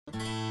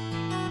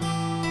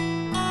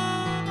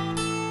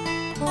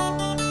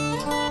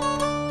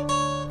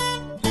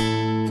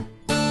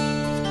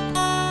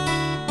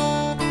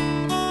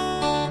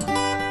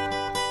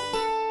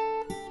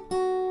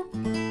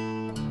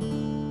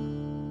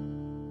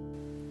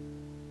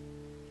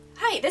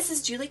Hi, this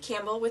is Julie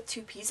Campbell with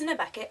Two Peas in a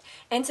Bucket,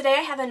 and today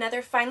I have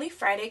another Finally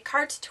Friday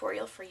card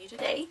tutorial for you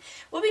today.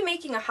 We'll be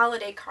making a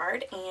holiday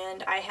card,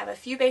 and I have a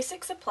few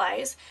basic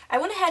supplies. I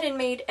went ahead and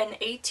made an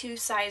A2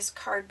 size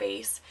card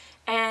base,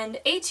 and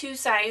A2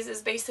 size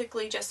is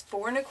basically just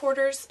 4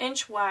 1/4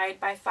 inch wide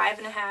by 5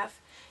 1/2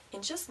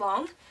 inches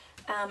long.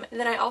 And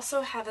then I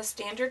also have a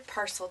standard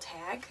parcel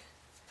tag,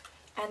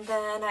 and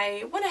then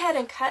I went ahead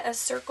and cut a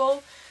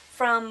circle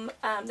from,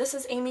 this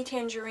is Amy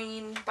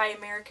Tangerine by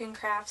American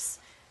Crafts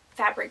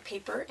fabric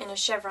paper in a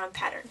chevron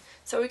pattern.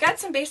 So we got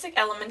some basic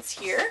elements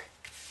here,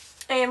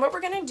 and what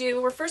we're going to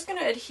do, we're first going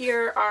to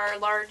adhere our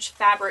large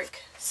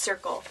fabric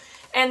circle.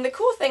 And the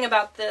cool thing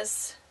about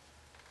this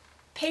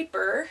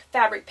paper,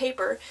 fabric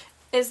paper,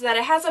 is that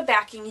it has a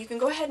backing. You can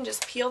go ahead and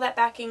just peel that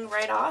backing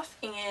right off,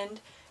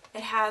 and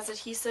it has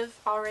adhesive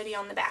already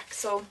on the back.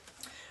 So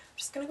I'm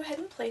just going to go ahead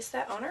and place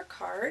that on our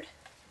card.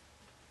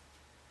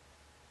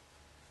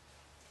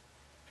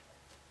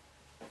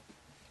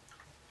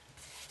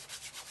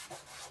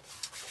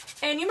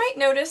 And you might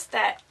notice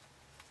that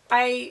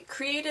I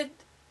created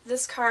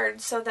this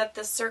card so that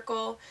the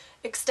circle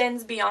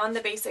extends beyond the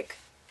basic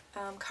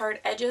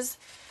card edges.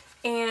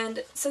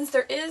 And since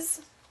there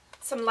is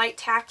some light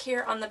tack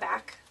here on the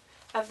back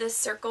of this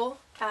circle,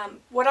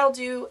 what I'll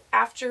do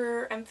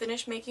after I'm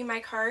finished making my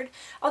card,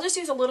 I'll just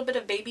use a little bit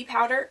of baby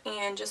powder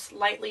and just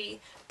lightly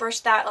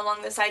brush that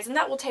along the sides, and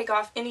that will take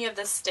off any of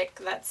the stick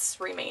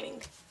that's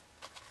remaining.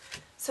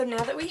 So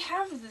now that we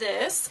have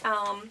this,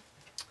 I'm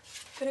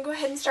going to go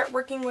ahead and start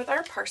working with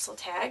our parcel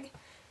tag.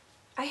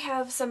 I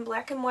have some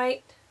black and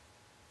white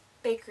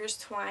baker's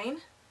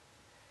twine,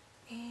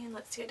 and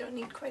let's see, I don't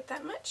need quite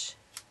that much.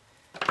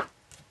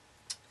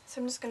 So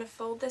I'm just going to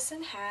fold this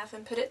in half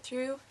and put it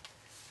through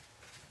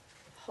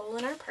a hole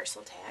in our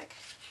parcel tag.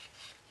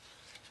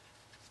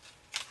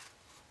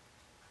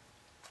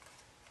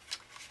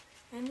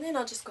 And then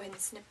I'll just go ahead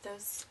and snip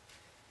those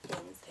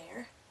ends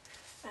there.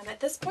 At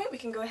this point we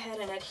can go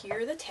ahead and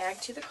adhere the tag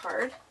to the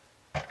card.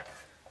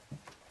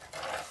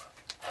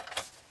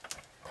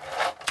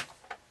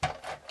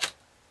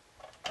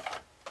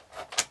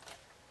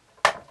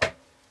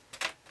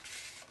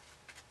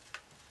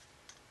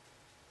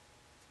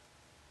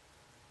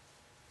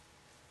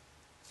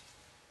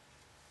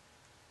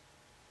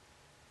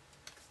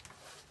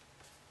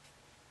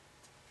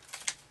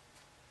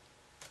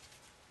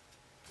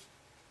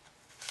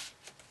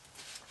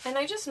 And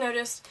I just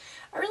noticed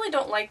I really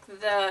don't like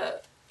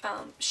the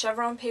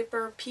chevron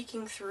paper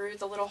peeking through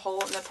the little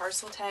hole in the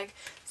parcel tag,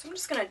 so I'm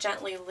just going to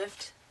gently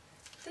lift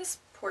this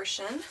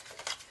portion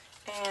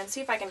and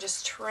see if I can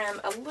just trim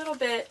a little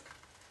bit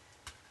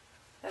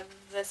of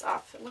this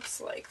off. It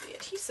looks like the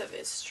adhesive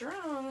is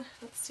strong.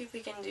 Let's see if we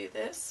can do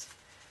this.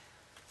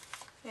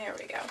 There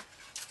we go.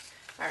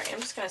 Alright, I'm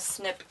just going to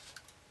snip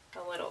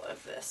a little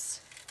of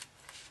this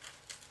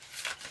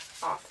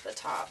off the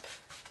top.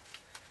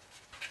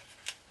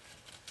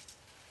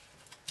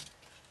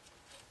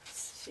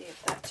 See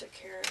if that took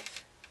care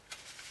of.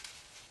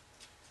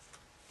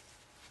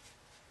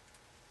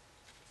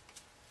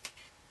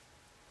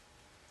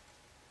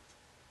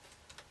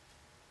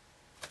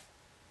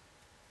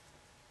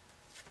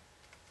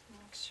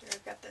 Make sure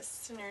I've got this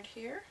centered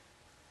here.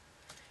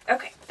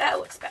 Okay, that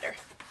looks better.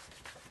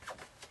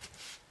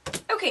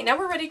 Okay, now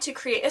we're ready to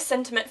create a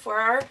sentiment for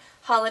our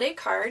holiday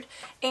card,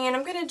 and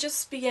I'm going to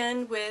just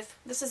begin with,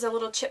 this is a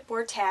little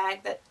chipboard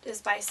tag that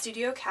is by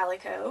Studio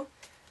Calico.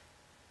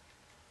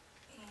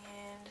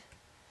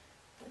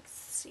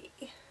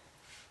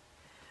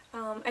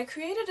 I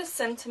created a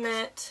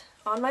sentiment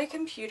on my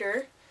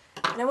computer,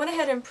 and I went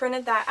ahead and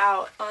printed that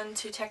out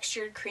onto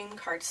textured cream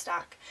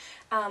cardstock.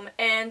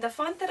 And the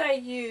font that I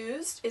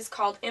used is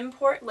called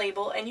Import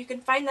Label, and you can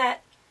find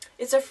that,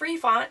 it's a free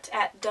font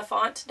at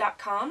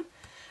dafont.com.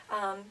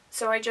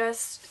 So I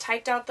just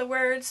typed out the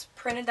words,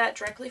 printed that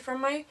directly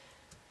from my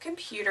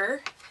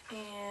computer,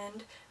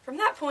 and from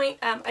that point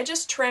I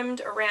just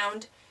trimmed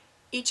around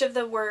each of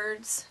the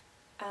words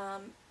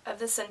of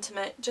the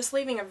sentiment, just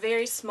leaving a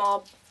very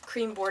small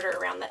cream border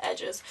around the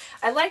edges.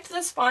 I liked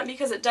this font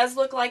because it does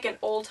look like an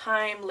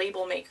old-time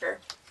label maker.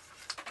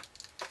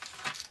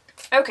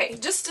 Okay,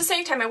 just to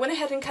save time, I went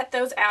ahead and cut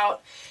those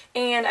out,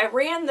 and I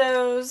ran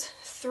those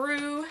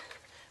through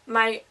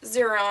my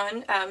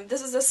Xeron.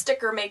 This is a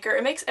sticker maker.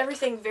 It makes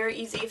everything very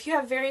easy. If you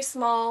have very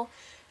small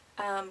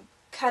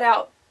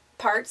cutout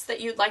parts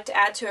that you'd like to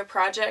add to a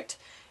project,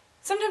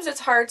 sometimes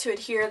it's hard to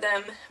adhere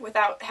them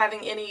without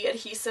having any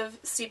adhesive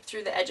seep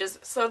through the edges.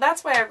 So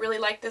that's why I really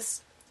like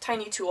this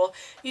tiny tool.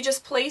 You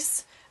just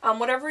place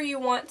whatever you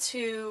want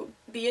to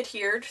be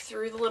adhered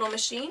through the little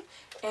machine,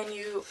 and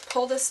you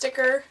pull the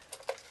sticker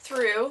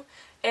through,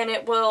 and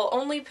it will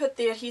only put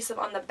the adhesive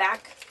on the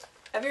back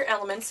of your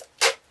elements,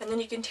 and then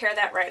you can tear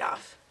that right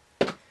off.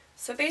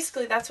 So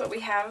basically that's what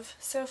we have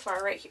so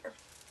far right here.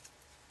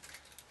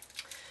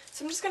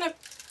 So I'm just going to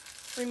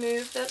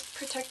remove the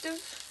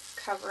protective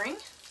covering.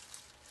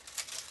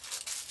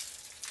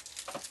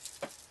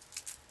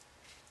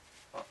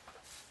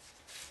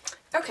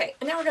 Okay,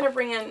 and now we're going to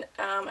bring in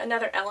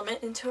another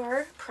element into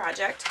our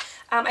project.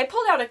 I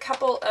pulled out a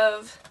couple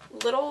of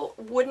little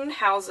wooden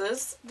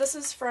houses. This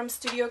is from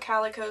Studio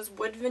Calico's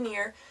wood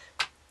veneer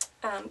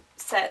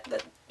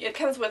set. It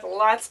comes with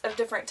lots of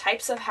different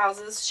types of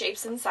houses,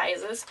 shapes, and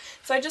sizes.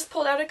 So I just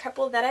pulled out a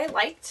couple that I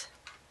liked.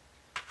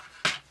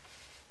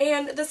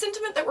 And the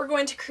sentiment that we're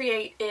going to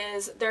create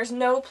is there's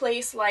no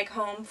place like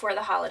home for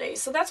the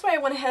holidays. So that's why I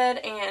went ahead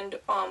and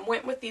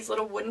went with these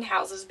little wooden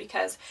houses,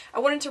 because I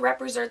wanted to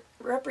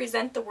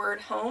represent the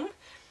word home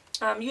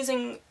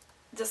using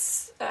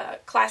this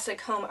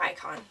classic home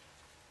icon.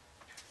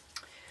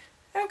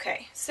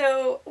 Okay,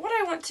 so what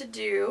I want to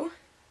do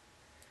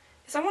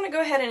is I want to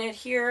go ahead and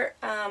adhere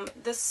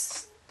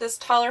this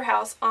taller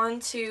house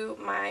onto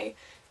my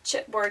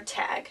chipboard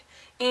tag.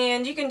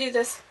 And you can do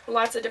this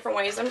lots of different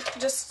ways. I'm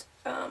just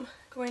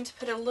going to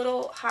put a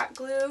little hot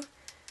glue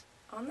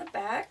on the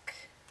back.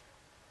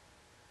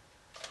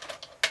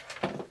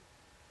 And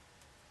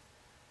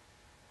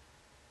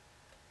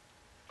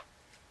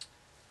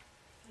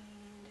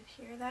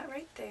adhere that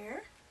right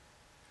there.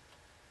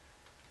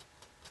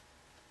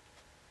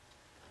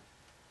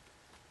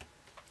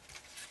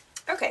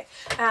 Okay,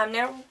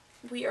 now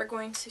we are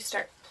going to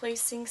start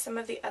placing some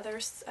of the other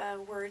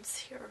words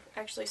here,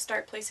 actually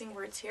start placing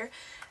words here.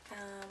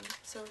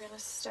 So we're going to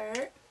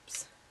start,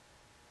 oops.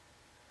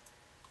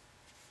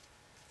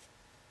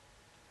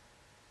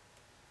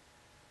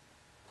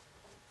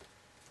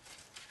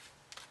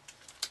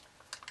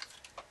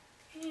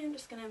 And I'm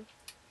just going to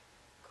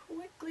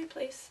quickly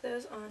place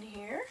those on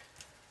here.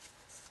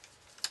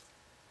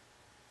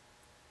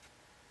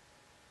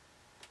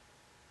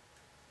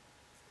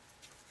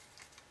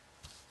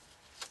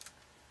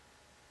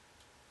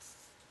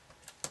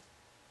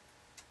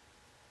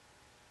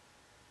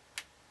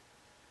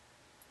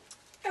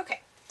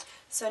 Okay,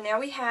 so now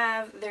we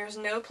have there's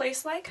no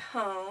place like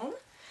home.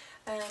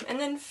 And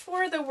then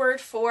for the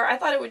word for, I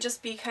thought it would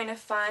just be kind of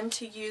fun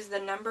to use the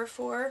number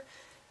 4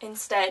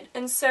 instead.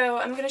 And so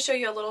I'm going to show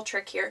you a little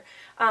trick here.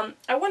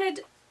 I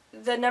wanted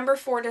the number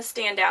 4 to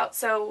stand out,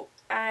 so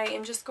I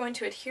am just going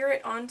to adhere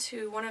it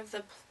onto one of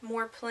the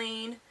more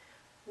plain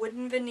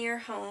wooden veneer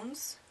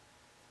homes.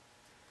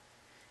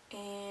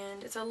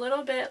 And it's a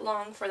little bit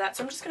long for that,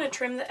 so I'm just going to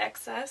trim the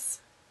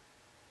excess.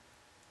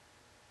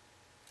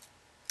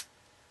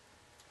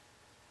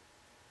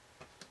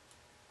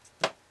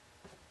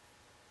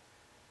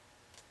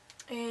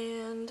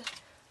 And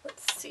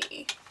let's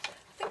see,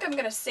 I think I'm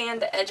going to sand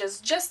the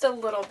edges just a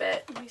little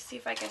bit. Let me see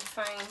if I can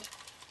find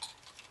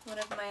one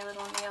of my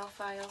little nail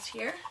files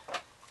here.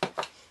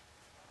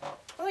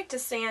 I like to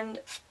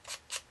sand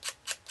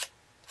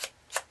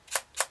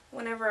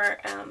whenever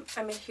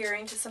I'm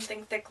adhering to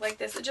something thick like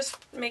this. It just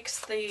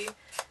makes the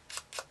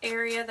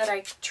area that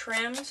I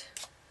trimmed,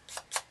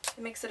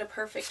 it makes it a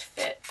perfect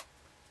fit.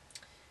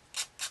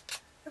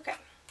 Okay.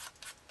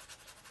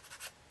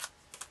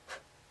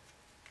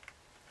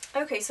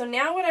 Okay, so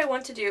now what I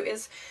want to do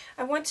is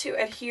I want to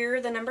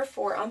adhere the number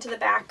 4 onto the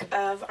back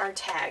of our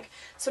tag.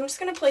 So I'm just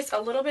going to place a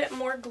little bit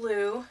more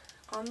glue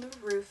on the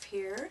roof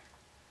here.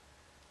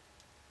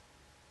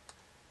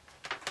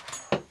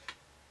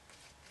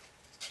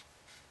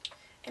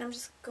 And I'm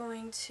just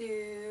going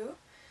to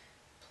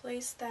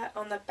place that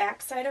on the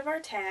back side of our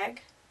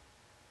tag,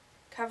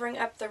 covering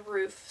up the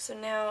roof. So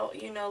now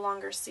you no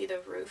longer see the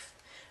roof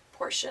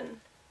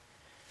portion.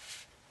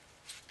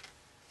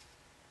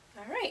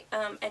 Alright,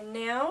 and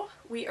now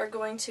we are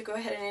going to go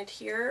ahead and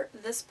adhere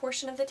this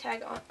portion of the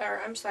tag,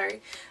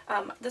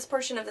 this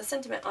portion of the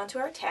sentiment onto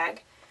our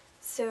tag.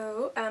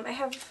 So I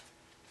have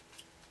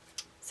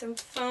some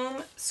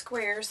foam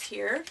squares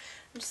here.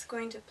 I'm just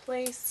going to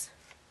place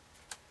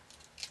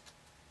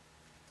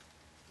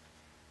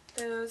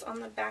those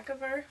on the back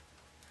of our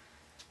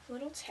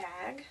little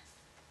tag.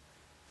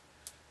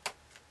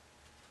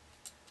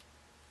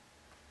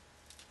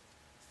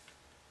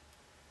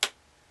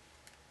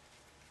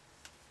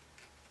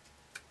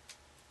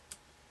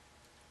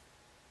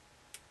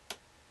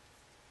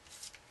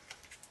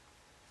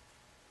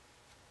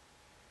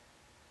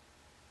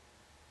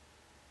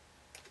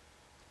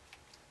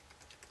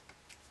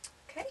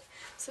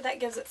 So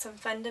that gives it some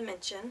fun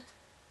dimension.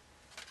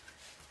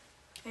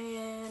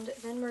 And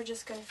then we're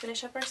just going to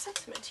finish up our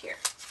sentiment here.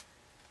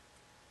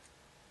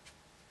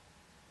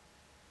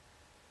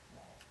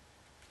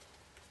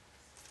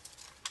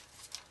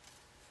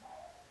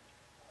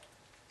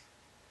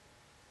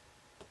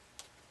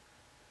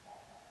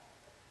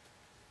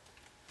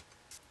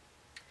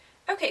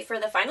 Okay, for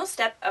the final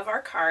step of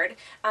our card,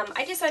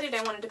 I decided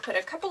I wanted to put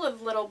a couple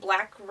of little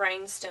black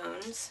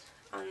rhinestones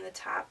on the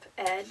top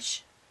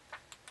edge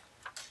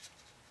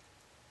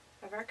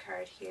of our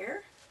card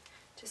here,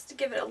 just to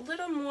give it a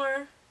little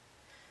more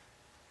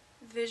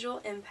visual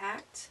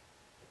impact.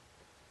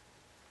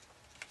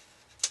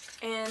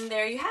 And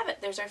there you have it.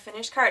 There's our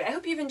finished card. I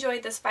hope you've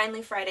enjoyed this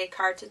Finally Friday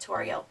card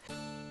tutorial.